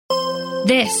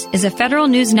This is a Federal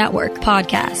News Network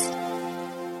podcast.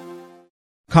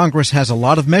 Congress has a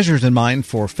lot of measures in mind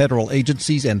for federal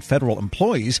agencies and federal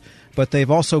employees, but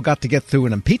they've also got to get through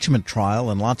an impeachment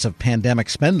trial and lots of pandemic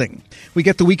spending. We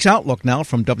get the week's outlook now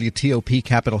from WTOP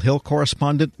Capitol Hill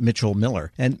correspondent Mitchell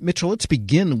Miller. And Mitchell, let's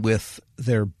begin with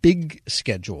their big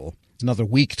schedule. Another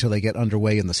week till they get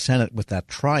underway in the Senate with that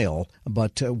trial.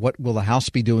 But what will the House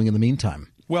be doing in the meantime?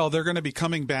 Well, they're going to be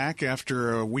coming back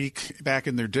after a week back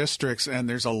in their districts, and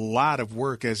there's a lot of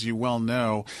work, as you well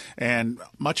know. And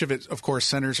much of it, of course,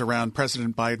 centers around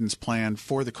President Biden's plan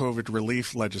for the COVID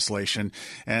relief legislation.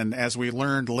 And as we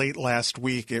learned late last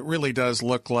week, it really does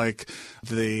look like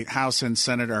the House and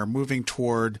Senate are moving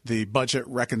toward the budget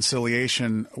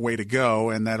reconciliation way to go.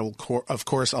 And that'll, of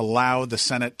course, allow the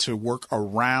Senate to work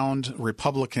around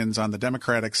Republicans on the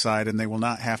Democratic side, and they will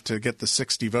not have to get the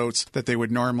 60 votes that they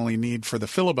would normally need for the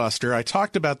filibuster. I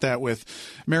talked about that with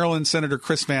Maryland Senator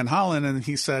Chris Van Hollen, and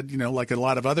he said, like a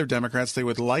lot of other Democrats, they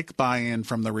would like buy-in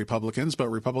from the Republicans, but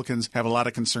Republicans have a lot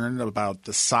of concern about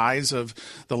the size of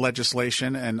the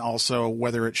legislation and also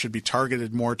whether it should be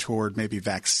targeted more toward maybe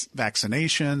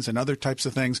vaccinations and other types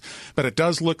of things. But it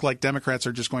does look like Democrats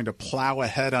are just going to plow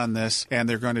ahead on this, and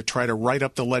they're going to try to write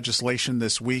up the legislation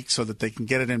this week so that they can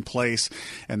get it in place.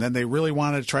 And then they really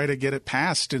want to try to get it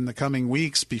passed in the coming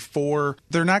weeks before.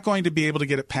 They're not going to be able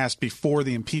to get it passed before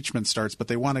the impeachment starts, but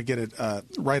they want to get it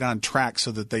right on track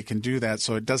so that they can do that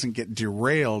so it doesn't get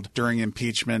derailed during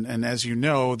impeachment. And as you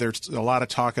know, there's a lot of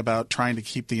talk about trying to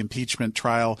keep the impeachment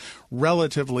trial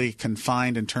relatively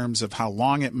confined in terms of how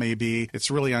long it may be. It's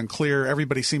really unclear.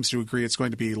 Everybody seems to agree it's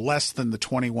going to be less than the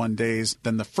 21 days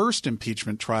than the first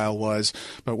impeachment trial was,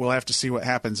 but we'll have to see what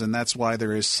happens. And that's why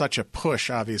there is such a push,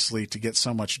 obviously, to get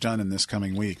so much done in this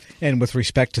coming week. And with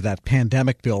respect to that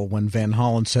pandemic bill, when Van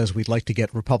Hollen says we'd like to get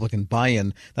Republican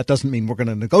buy-in, that doesn't mean we're going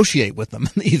to negotiate with them.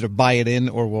 Either buy it in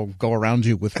or we'll go around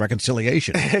you with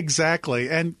reconciliation. Exactly.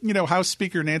 And, House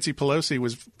Speaker Nancy Pelosi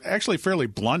was actually fairly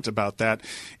blunt about that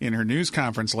in her news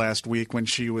conference last week when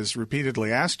she was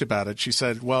repeatedly asked about it. She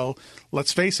said, well,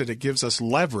 let's face it gives us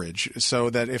leverage so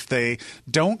that if they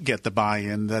don't get the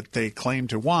buy-in that they claim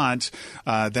to want,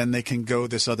 then they can go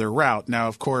this other route. Now,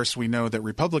 of course, we know that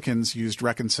Republicans used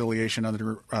reconciliation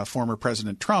under former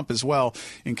President Trump as well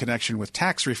in connection with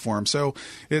tax reform. So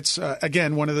it's,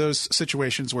 again, one of those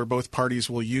situations where both parties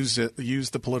will use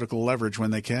the political leverage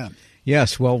when they can.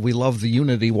 Yes, well, we love the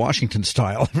unity Washington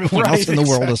style. Everyone else in the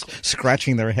world is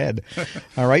scratching their head.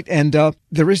 All right. And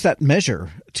there is that measure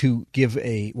to give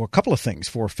a couple of things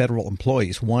for federal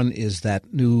employees. One is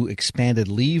that new expanded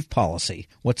leave policy.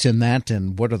 What's in that,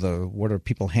 and what are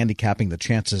people handicapping the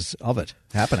chances of it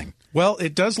happening? Well,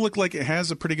 it does look like it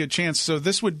has a pretty good chance. So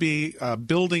this would be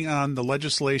building on the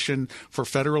legislation for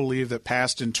federal leave that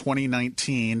passed in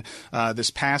 2019.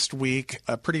 This past week,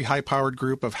 a pretty high-powered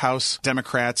group of House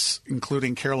Democrats,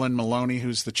 including Carolyn Maloney,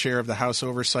 who's the chair of the House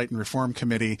Oversight and Reform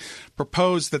Committee,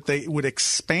 proposed that they would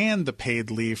expand the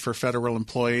paid leave for federal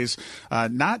employees,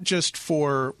 not just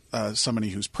for somebody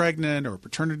who's pregnant or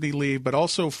paternity leave, but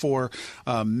also for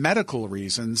medical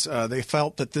reasons. They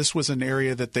felt that this was an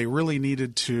area that they really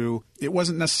needed to. It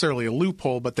wasn't necessarily a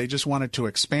loophole, but they just wanted to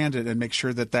expand it and make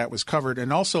sure that that was covered.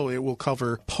 And also it will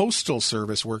cover postal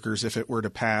service workers if it were to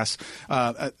pass.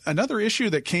 Another issue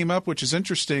that came up, which is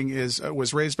interesting,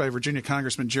 was raised by Virginia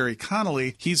Congressman Jerry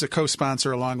Connolly. He's a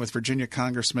co-sponsor along with Virginia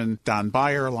Congressman Don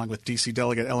Beyer, along with D.C.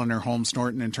 Delegate Eleanor Holmes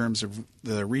Norton in terms of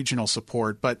the regional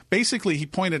support. But basically he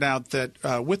pointed out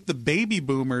that with the baby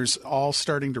boomers all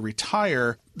starting to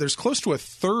retire, there's close to a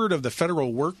third of the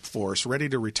federal workforce ready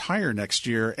to retire next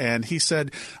year. And he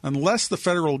said, unless the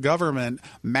federal government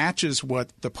matches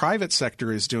what the private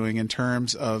sector is doing in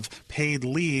terms of paid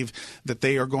leave, that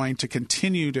they are going to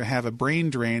continue to have a brain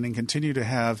drain and continue to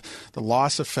have the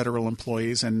loss of federal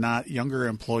employees and not younger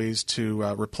employees to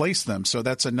replace them. So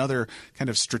that's another kind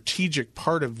of strategic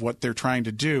part of what they're trying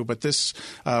to do. But this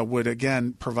would,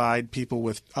 again, provide people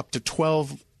with up to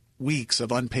 12 weeks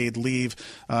of unpaid leave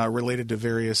related to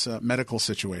various medical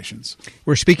situations.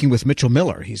 We're speaking with Mitchell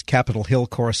Miller. He's Capitol Hill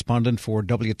correspondent for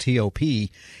WTOP.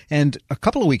 And a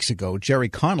couple of weeks ago, Jerry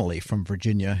Connolly from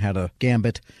Virginia had a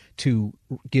gambit to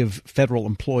give federal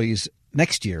employees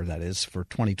next year, that is, for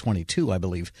 2022, I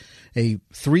believe, a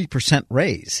 3%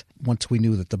 raise once we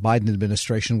knew that the Biden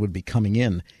administration would be coming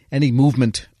in. Any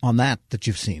movement on that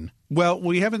you've seen? Well,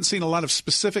 we haven't seen a lot of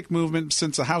specific movement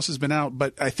since the House has been out,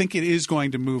 but I think it is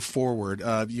going to move forward.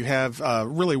 You have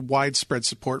really widespread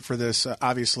support for this,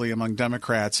 obviously, among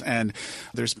Democrats, and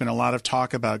there's been a lot of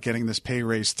talk about getting this pay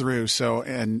raise through. So,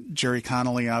 and Jerry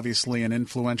Connolly, obviously, an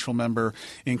influential member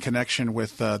in connection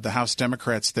with the House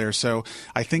Democrats there. So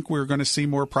I think we're going to see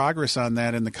more progress on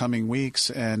that in the coming weeks.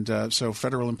 And so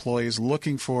federal employees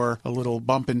looking for a little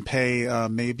bump in pay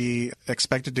may be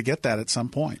expected to get that at some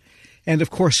point. And,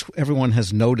 of course, everyone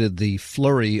has noted the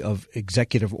flurry of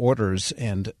executive orders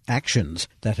and actions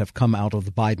that have come out of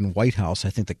the Biden White House. I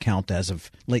think the count as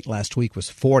of late last week was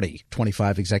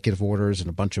 25 executive orders and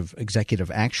a bunch of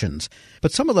executive actions.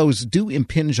 But some of those do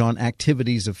impinge on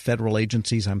activities of federal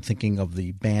agencies. I'm thinking of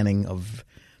the banning of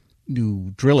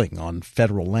new drilling on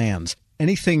federal lands.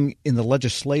 Anything in the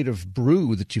legislative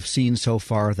brew that you've seen so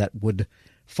far that would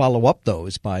follow up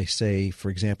those by, say, for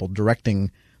example,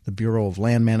 directing the Bureau of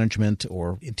Land Management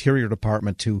or Interior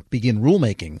Department to begin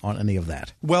rulemaking on any of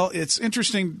that? Well, it's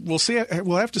interesting. We'll see.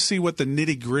 We'll have to see what the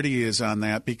nitty-gritty is on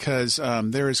that, because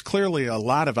there is clearly a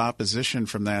lot of opposition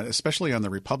from that, especially on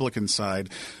the Republican side.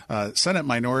 Senate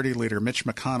Minority Leader Mitch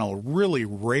McConnell really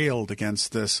railed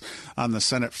against this on the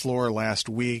Senate floor last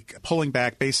week, pulling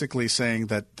back, basically saying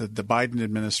that the Biden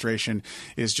administration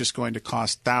is just going to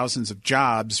cost thousands of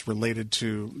jobs related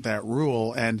to that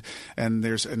rule. And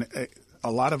there's a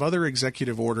lot of other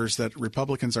executive orders that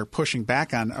Republicans are pushing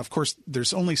back on. Of course,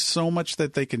 there's only so much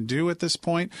that they can do at this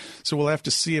point. So we'll have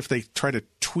to see if they try to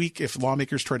tweak, if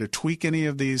lawmakers try to tweak any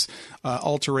of these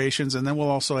alterations. And then we'll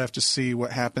also have to see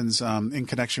what happens in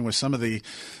connection with some of the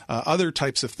other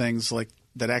types of things like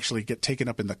that actually get taken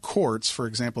up in the courts. For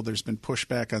example, there's been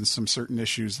pushback on some certain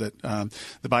issues that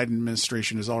the Biden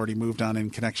administration has already moved on in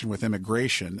connection with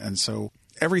immigration. And so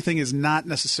everything is not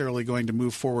necessarily going to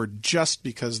move forward just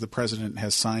because the president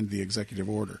has signed the executive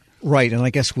order. Right, and I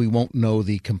guess we won't know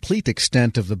the complete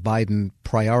extent of the Biden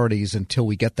priorities until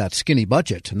we get that skinny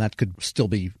budget, and that could still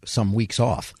be some weeks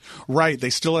off. Right, they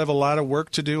still have a lot of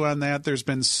work to do on that. There's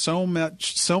been so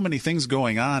many things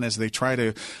going on as they try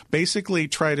to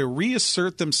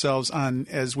reassert themselves on,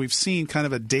 as we've seen, kind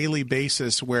of a daily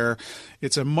basis, where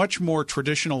it's a much more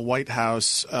traditional White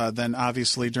House than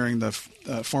obviously during the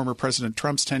former President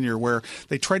Trump's tenure, where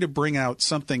they try to bring out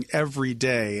something every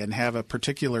day and have a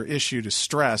particular issue to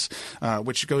stress.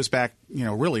 Which goes back,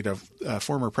 really to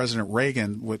former President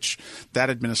Reagan, which that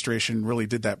administration really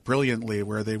did that brilliantly,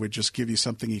 where they would just give you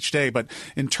something each day. But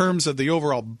in terms of the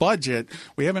overall budget,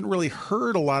 we haven't really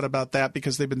heard a lot about that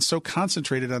because they've been so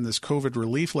concentrated on this COVID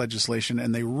relief legislation,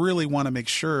 and they really want to make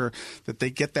sure that they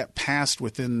get that passed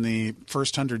within the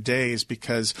first 100 days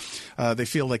because they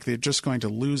feel like they're just going to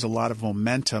lose a lot of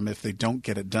momentum if they don't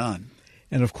get it done.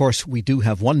 And, of course, we do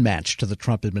have one match to the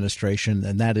Trump administration,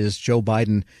 and that is Joe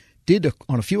Biden did,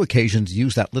 on a few occasions,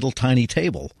 use that little tiny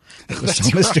table that was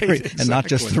so mysterious, right, exactly. And not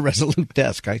just the Resolute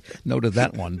desk. I noted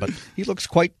that one. But he looks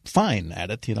quite fine at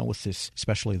it, with this,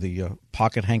 especially the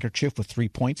pocket handkerchief with 3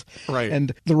 points. Right.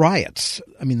 And the riots,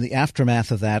 the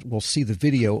aftermath of that, we'll see the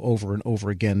video over and over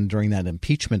again during that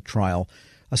impeachment trial.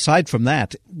 Aside from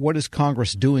that, what is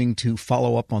Congress doing to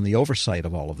follow up on the oversight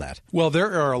of all of that? Well,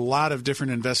 there are a lot of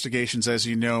different investigations, as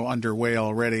you know, underway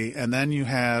already. And then you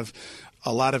have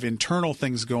a lot of internal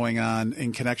things going on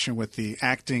in connection with the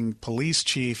acting police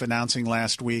chief announcing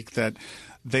last week that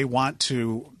they want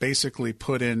to basically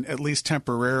put in, at least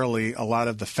temporarily, a lot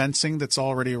of the fencing that's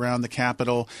already around the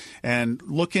Capitol and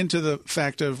look into the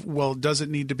fact of, well, does it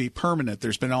need to be permanent?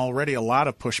 There's been already a lot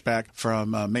of pushback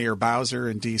from Mayor Bowser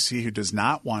in D.C. who does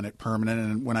not want it permanent.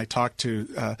 And when I talked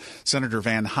to Senator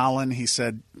Van Hollen, he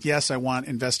said, yes, I want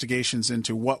investigations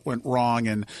into what went wrong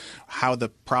and how the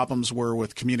problems were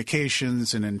with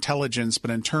communications and intelligence. But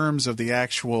in terms of the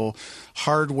actual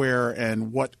hardware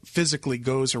and what physically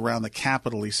goes around the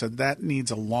Capitol, he said that needs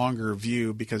a longer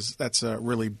view because that's a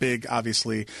really big,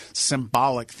 obviously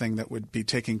symbolic thing that would be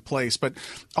taking place. But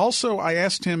also I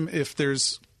asked him if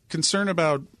there's concern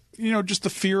about just the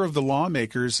fear of the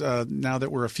lawmakers now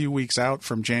that we're a few weeks out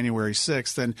from January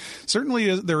 6th. And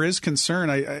certainly there is concern.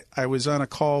 I was on a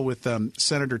call with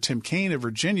Senator Tim Kaine of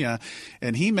Virginia,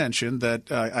 and he mentioned that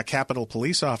a Capitol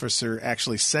police officer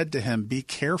actually said to him, be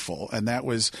careful. And that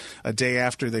was a day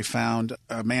after they found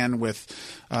a man with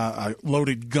a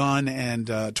loaded gun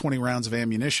and 20 rounds of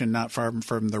ammunition not far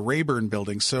from the Rayburn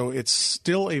building. So it's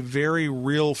still a very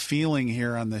real feeling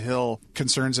here on the Hill,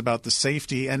 concerns about the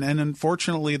safety. And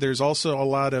unfortunately, there's there's also a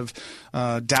lot of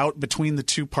doubt between the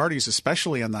two parties,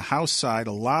 especially on the House side.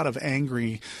 A lot of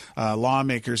angry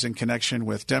lawmakers in connection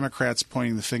with Democrats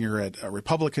pointing the finger at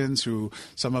Republicans, who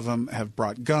some of them have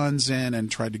brought guns in and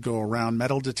tried to go around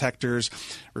metal detectors.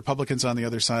 Republicans on the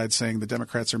other side saying the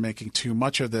Democrats are making too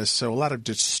much of this. So a lot of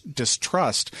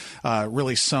distrust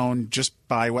really sown just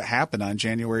by what happened on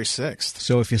January 6th.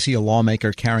 So if you see a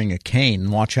lawmaker carrying a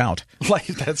cane, watch out.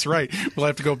 That's right. We'll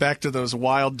have to go back to those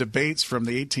wild debates from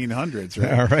the 1800s,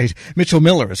 right? All right. Mitchell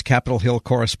Miller is Capitol Hill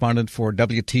correspondent for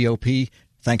WTOP.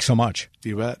 Thanks so much.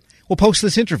 You bet. We'll post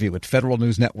this interview at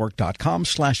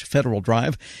federalnewsnetwork.com/Federal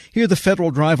Drive. Hear the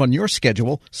Federal Drive on your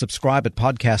schedule. Subscribe at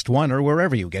Podcast One or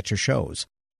wherever you get your shows.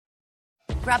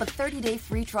 Grab a 30-day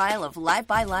free trial of Live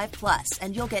by Live Plus,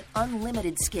 and you'll get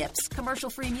unlimited skips,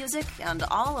 commercial-free music, and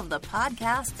all of the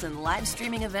podcasts and live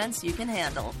streaming events you can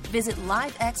handle. Visit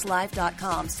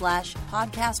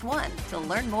livexlive.com/podcast1 to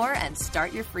learn more and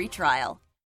start your free trial.